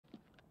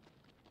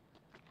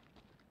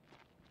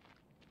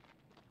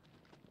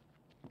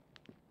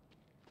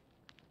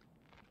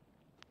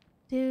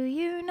Do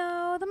you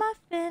know the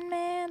Muffin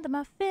Man, the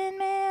Muffin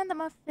Man, the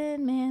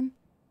Muffin Man?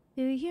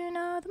 Do you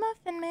know the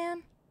Muffin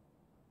Man?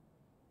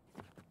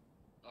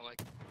 I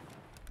like.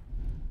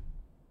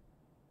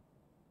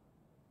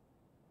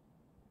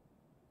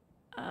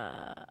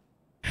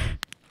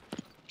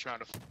 Trying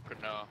to fuck or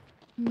no?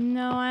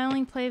 No, I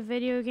only play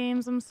video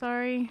games, I'm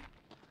sorry.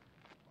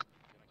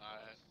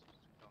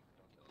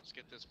 Let's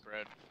get this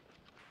bread.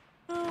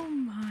 Oh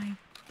my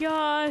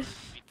gosh.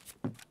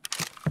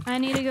 I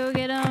need to go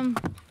get him.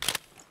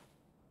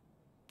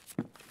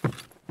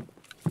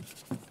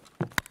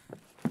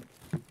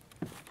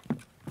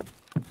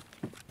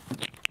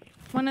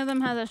 One of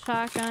them has a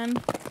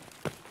shotgun.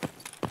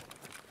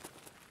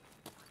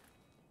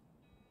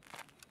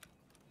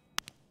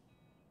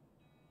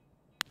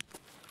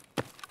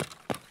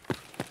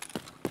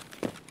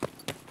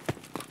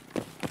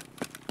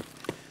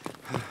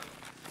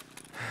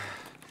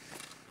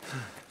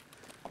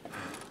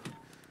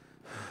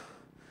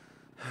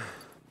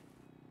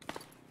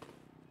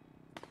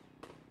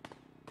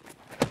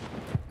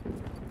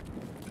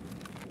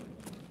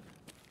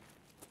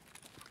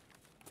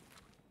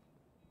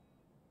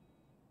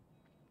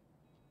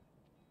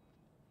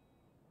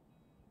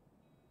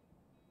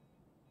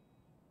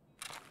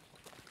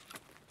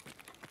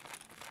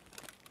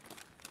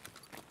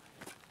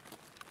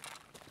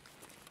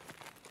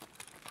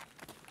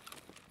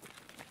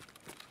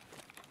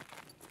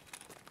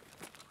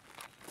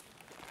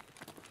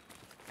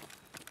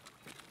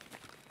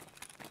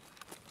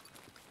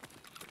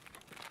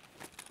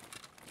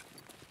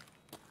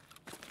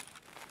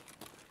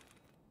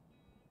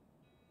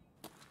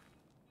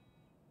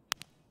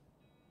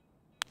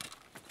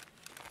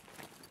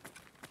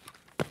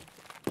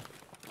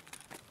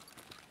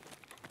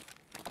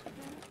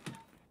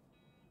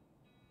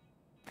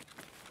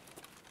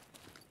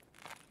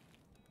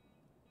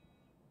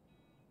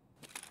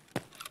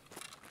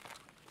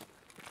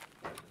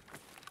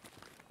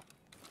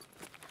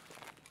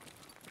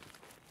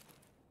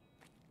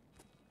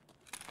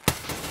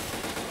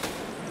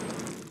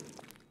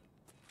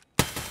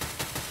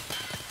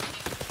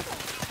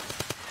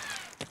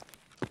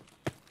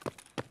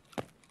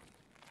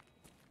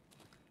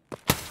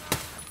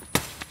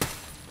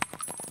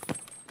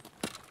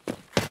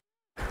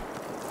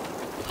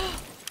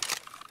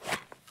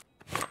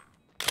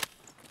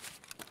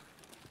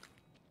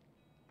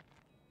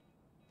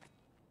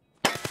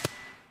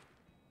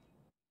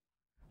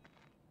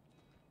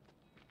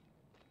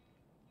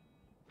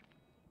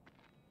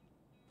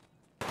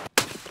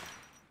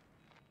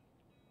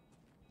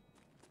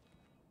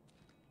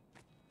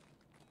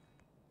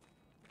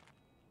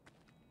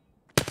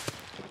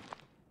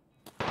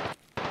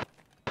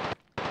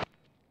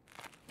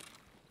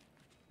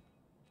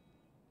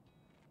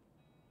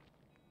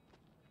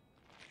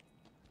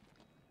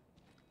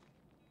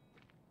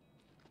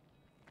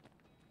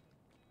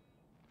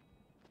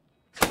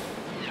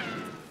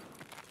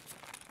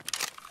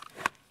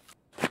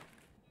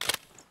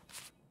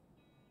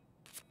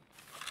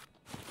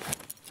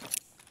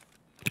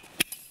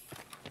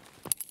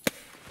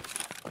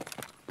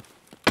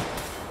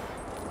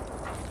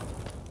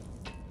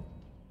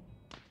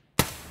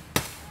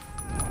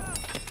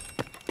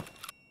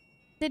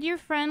 Did your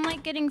friend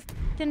like getting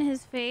f***ed in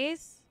his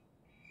face?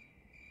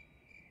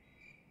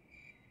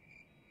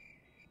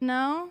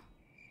 No?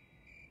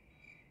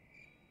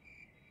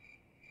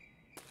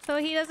 So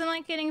he doesn't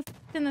like getting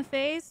f***ed in the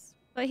face,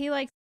 but he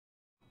likes...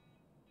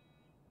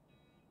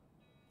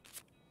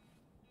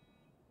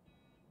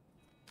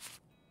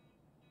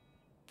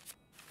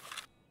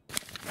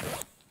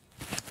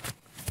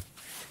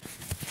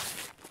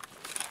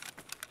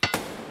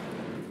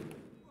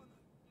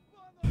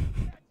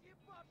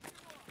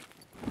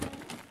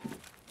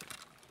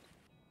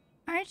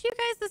 Aren't you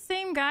guys the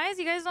same guys?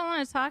 You guys don't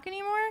want to talk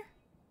anymore?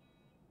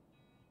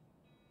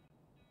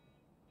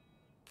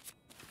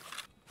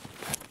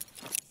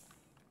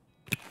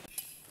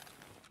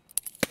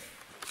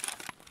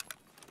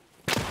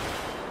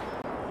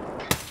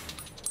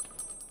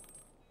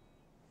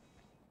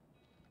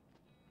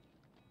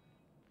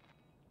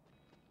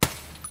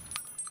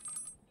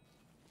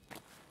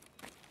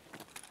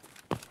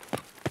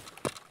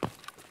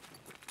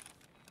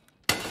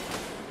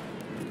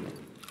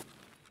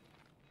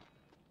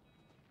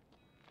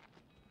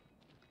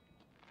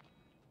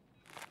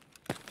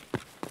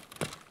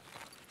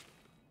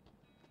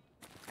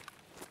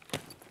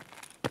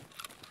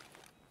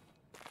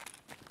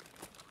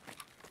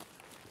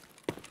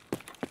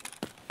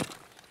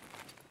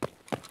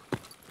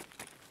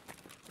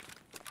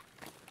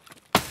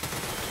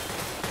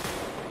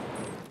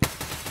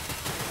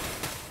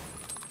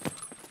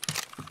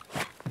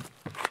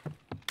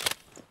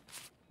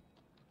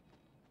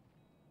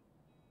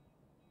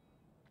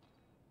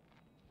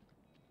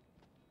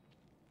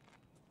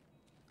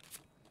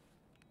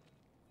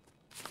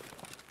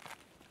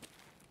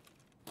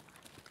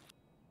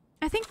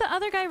 I think the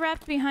other guy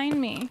wrapped behind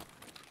me.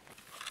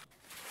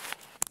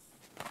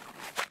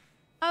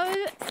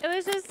 Oh, it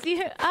was just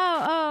you.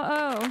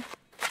 Oh.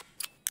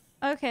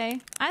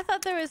 Okay. I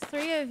thought there was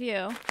 3 of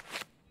you.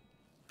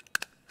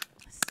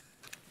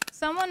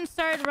 someone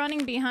started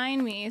running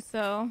behind me,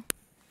 so...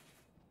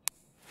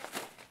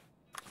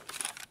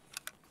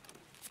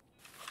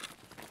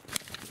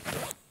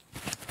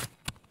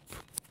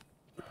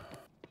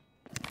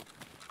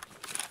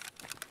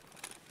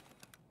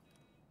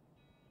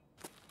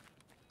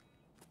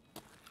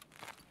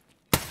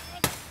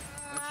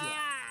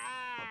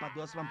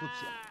 Попадос вам тут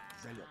всем.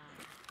 Залетный.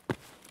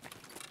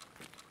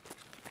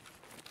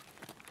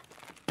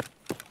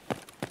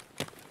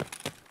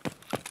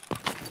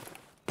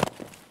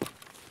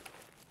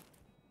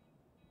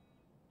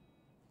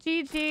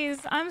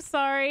 GG's, I'm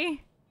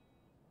sorry.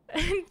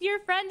 Your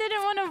friend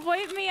didn't want to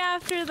void me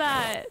after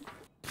that.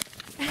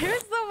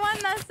 Who's the one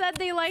that said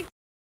they liked...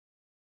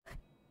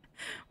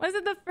 Was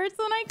it the first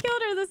one I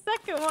killed or the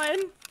second one?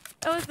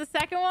 It was the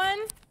second one?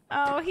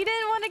 Oh, he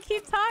didn't want to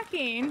keep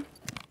talking.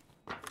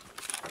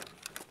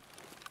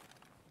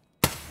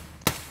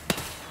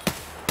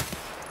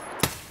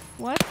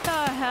 What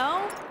the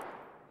hell?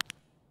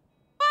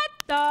 What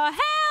the hell?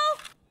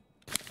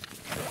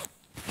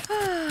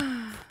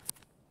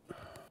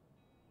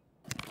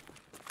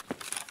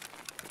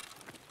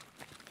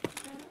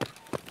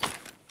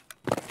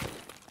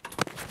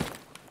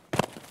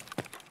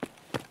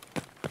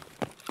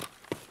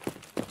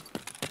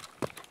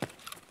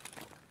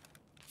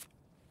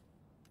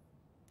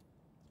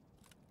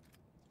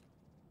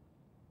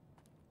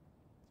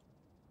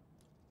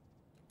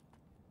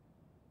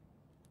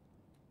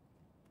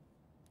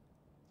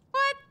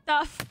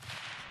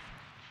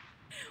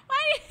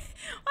 Why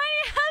do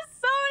you have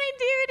so many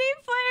DVD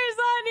players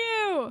on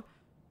you?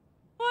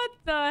 What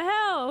the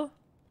hell?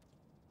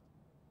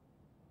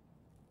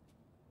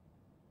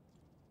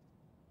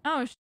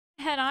 Oh,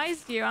 head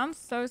eyes you. I'm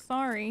so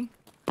sorry.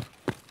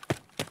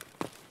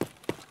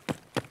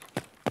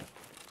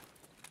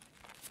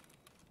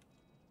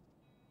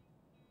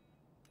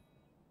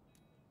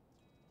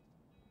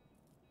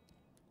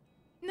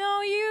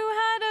 No, you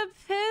had a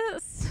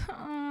piss.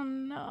 Oh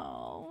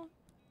no.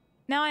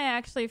 Now I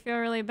actually feel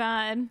really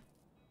bad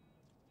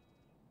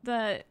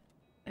that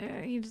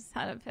he just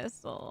had a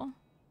pistol.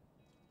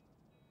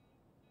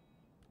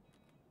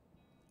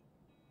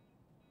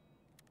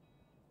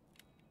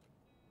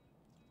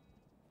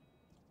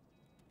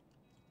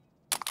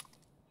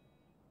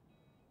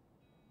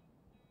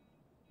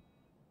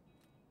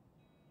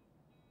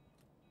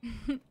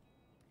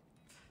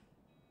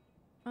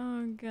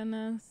 Oh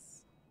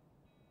goodness.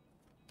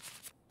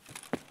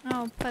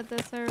 I'll put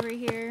this over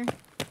here.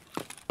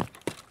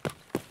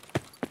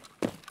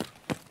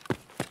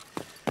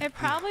 It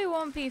probably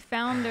won't be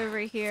found over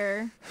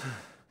here.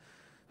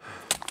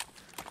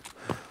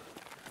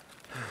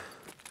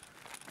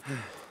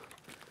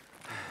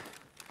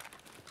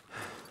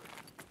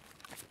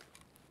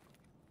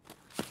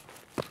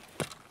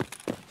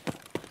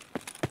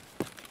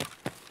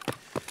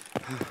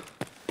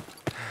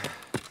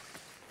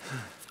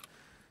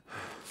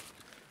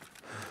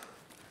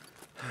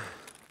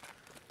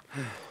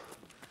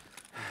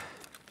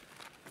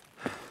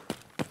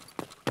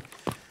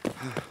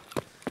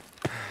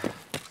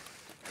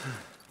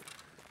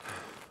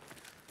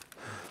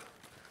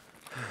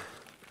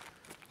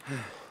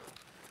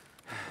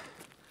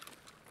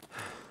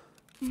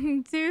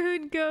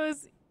 Dude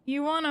goes,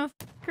 you wanna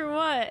f or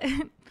what?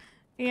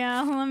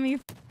 Yeah, let me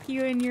f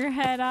you in your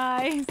head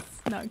eyes.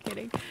 No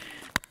kidding.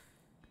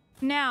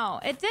 Now,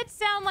 it did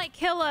sound like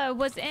Killa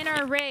was in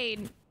our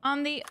raid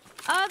on the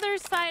other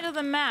side of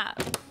the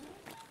map.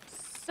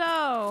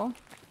 So,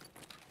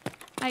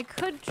 I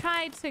could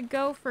try to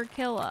go for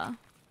Killa.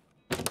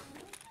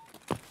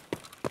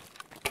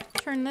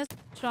 Turn this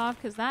off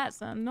because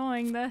that's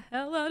annoying the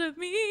hell out of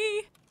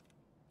me.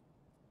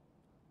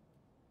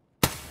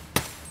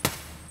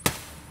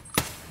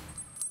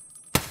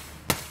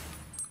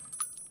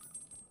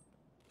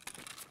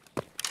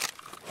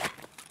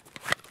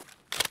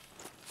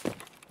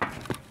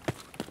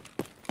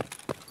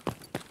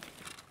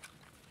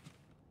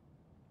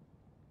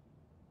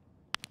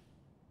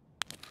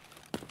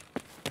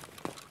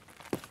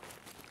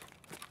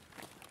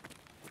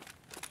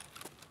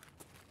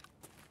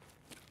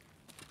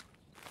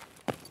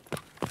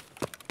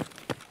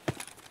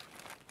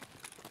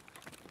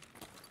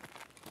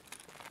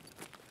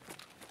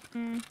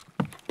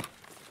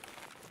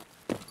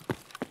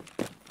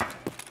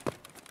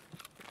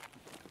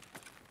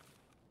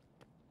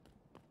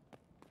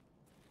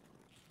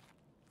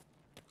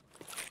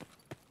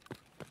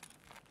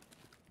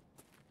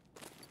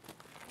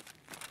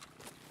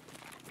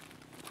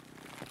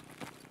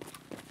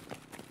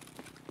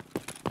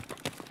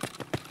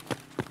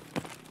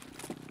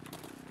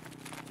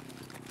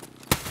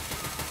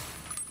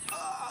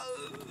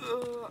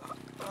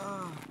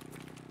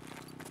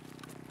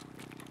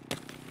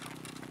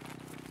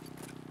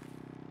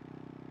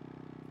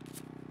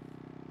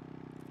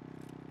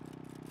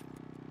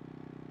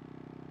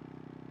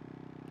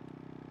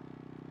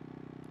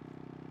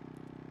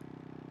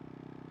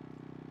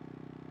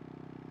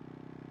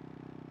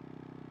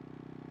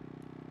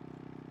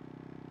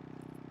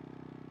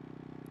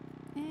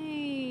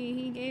 Hey,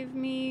 he gave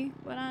me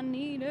what I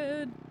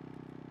needed.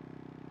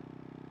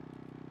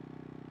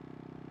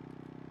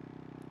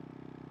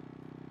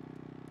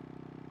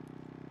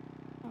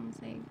 I'll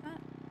take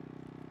that.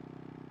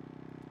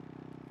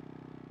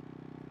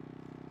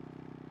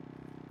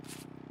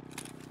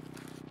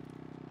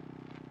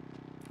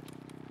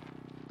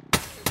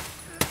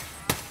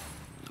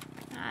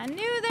 I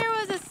knew there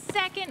was a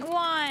second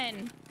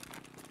one.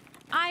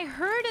 I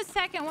heard a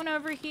second one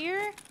over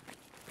here.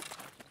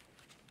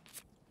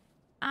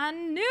 I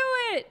knew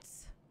it.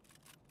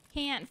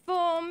 Can't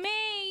fool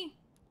me.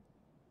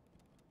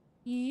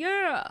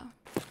 Yeah.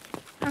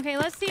 Okay,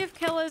 let's see if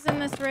Killa's in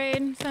this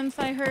raid since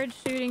I heard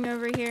shooting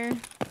over here.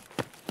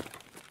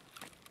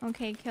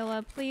 Okay,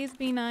 Killa, please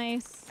be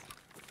nice.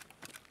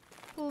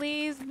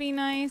 Please be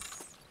nice.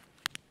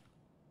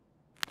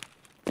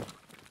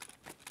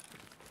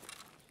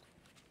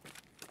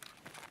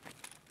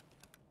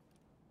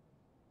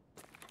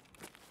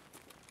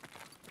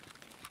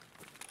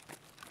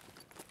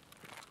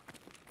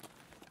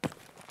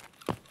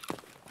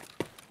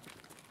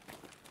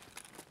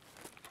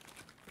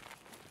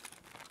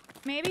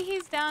 Maybe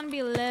he's down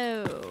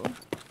below.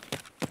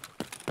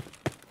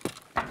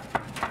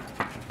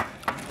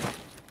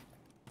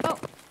 Oh,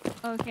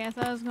 okay, I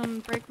thought I was gonna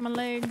break my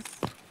legs.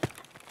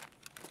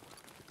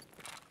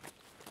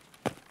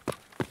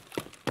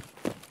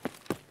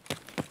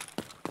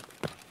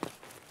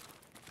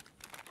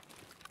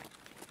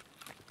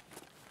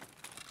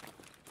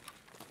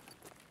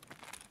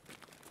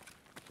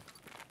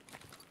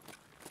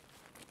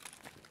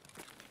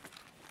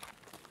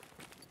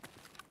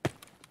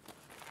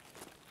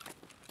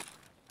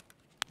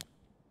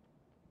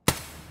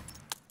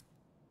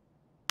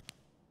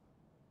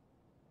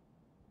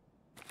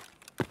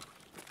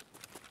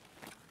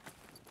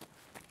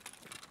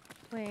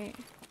 Wait.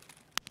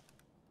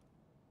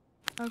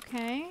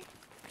 Okay.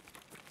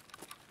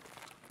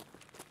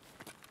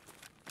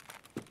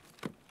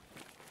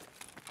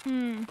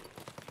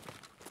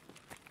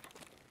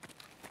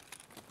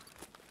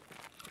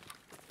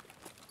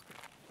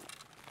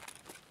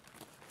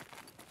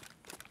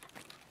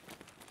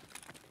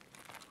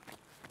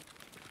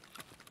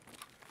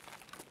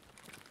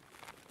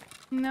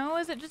 No,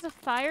 is it just a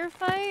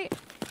firefight?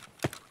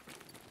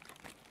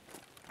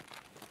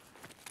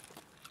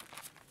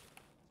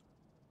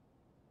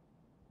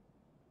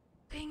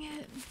 Dang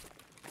it.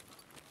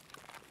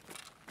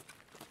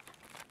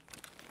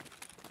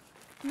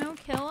 No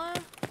Killa?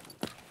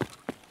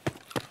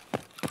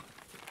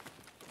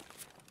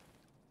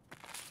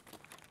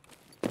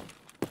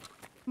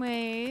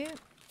 Wait.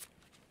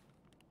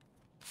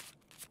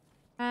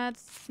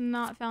 That's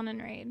not found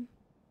in raid.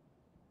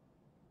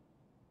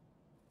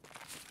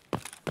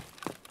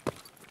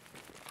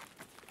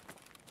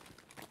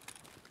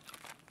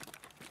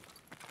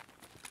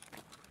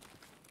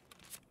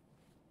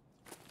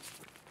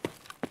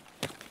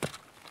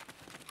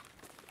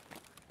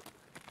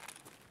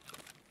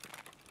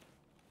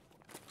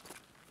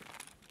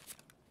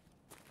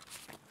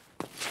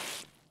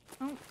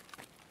 Oh.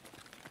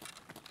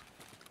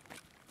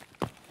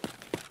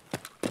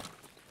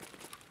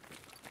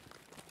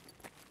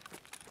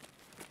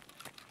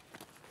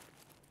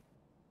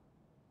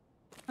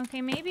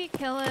 Okay, maybe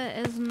Killa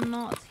is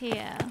not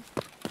here.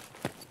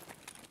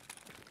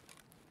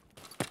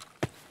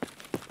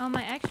 Oh,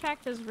 my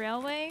extract is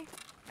railway.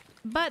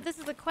 But this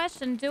is the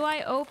question. Do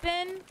I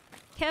open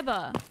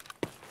Kiba?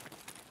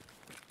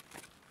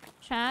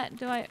 Chat,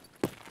 do I...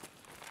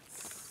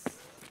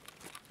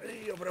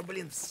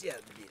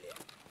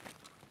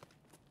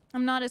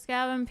 I'm not a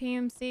scav in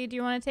PMC. Do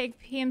you want to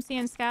take PMC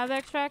and scav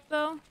extract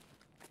though?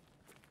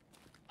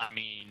 I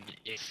mean,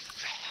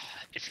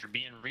 if you're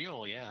being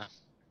real, yeah.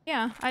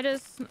 Yeah,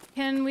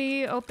 can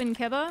we open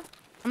Kiba?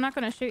 I'm not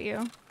gonna shoot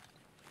you.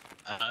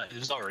 It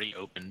was already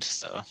opened,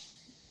 so.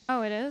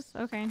 Oh, it is?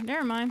 Okay,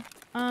 never mind.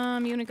 You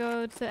wanna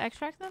go to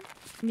extract them?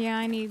 Yeah,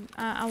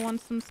 I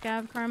want some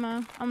scav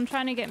karma. I'm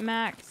trying to get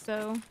max,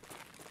 so.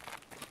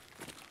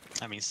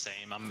 I mean,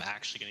 same. I'm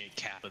actually gonna get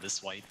Kappa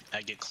this wipe.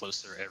 I get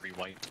closer every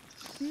wipe.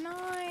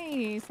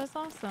 Nice, that's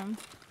awesome.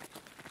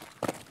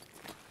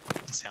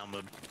 See, I'm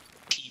a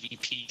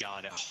PvP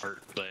god at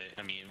heart, but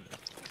I mean,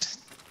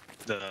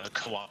 the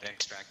co-op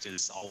extract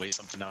is always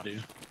something I'll do.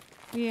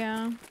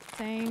 Yeah,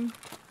 same.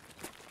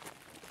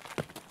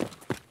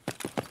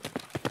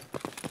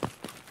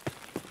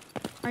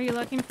 Are you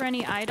looking for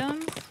any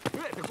items?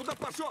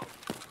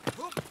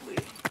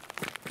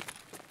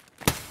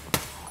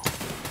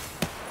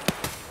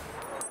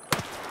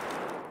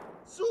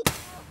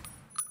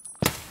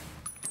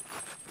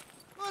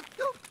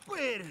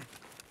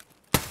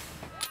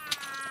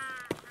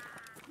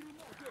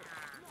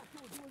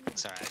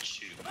 Sorry, I'd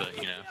shoot, but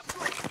you know.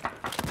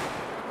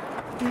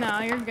 No,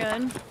 you're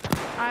good.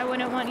 I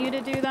wouldn't want you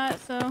to do that,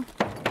 so.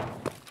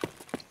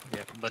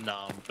 Yeah, but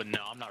no,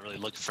 I'm not really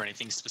looking for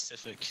anything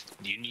specific.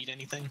 Do you need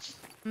anything?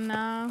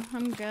 No,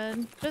 I'm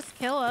good. Just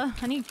Killa.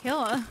 I need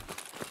Killa.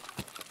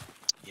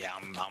 Yeah,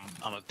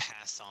 I'm a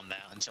pass on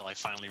that until I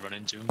finally run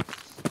into him.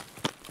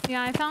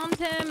 Yeah, I found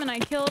him and I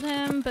killed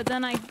him, but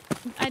then I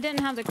didn't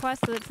have the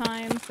quest at the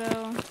time,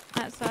 so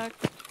that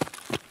sucked.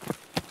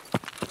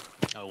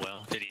 Oh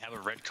well, did he have a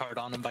red card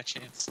on him by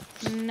chance?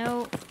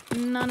 Nope,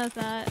 none of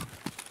that.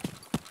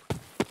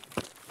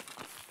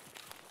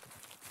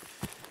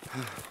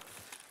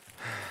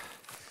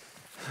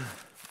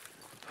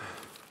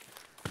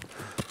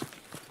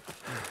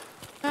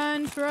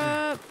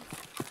 Trap.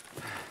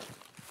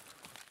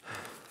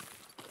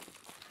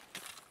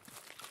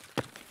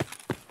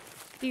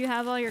 Do you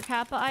have all your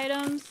Kappa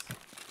items?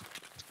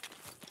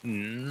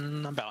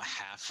 About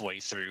halfway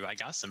through. I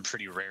got some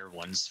pretty rare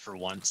ones for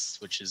once,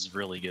 which is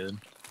really good.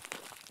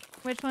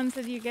 Which ones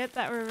did you get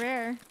that were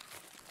rare?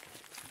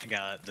 I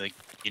got the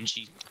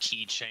Gingy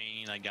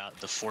keychain, I got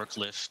the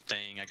forklift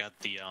thing, I got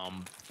the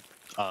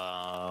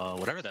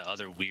whatever the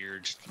other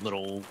weird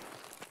little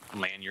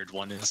lanyard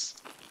one is.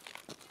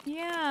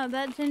 Yeah,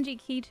 that Gingy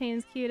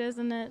keychain's cute,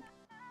 isn't it?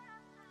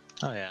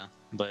 Oh yeah,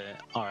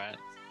 but alright.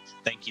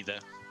 Thank you though.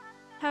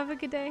 Have a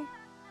good day.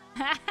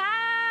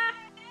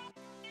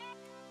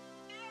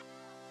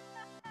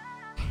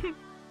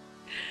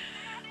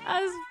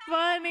 That's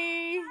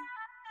funny.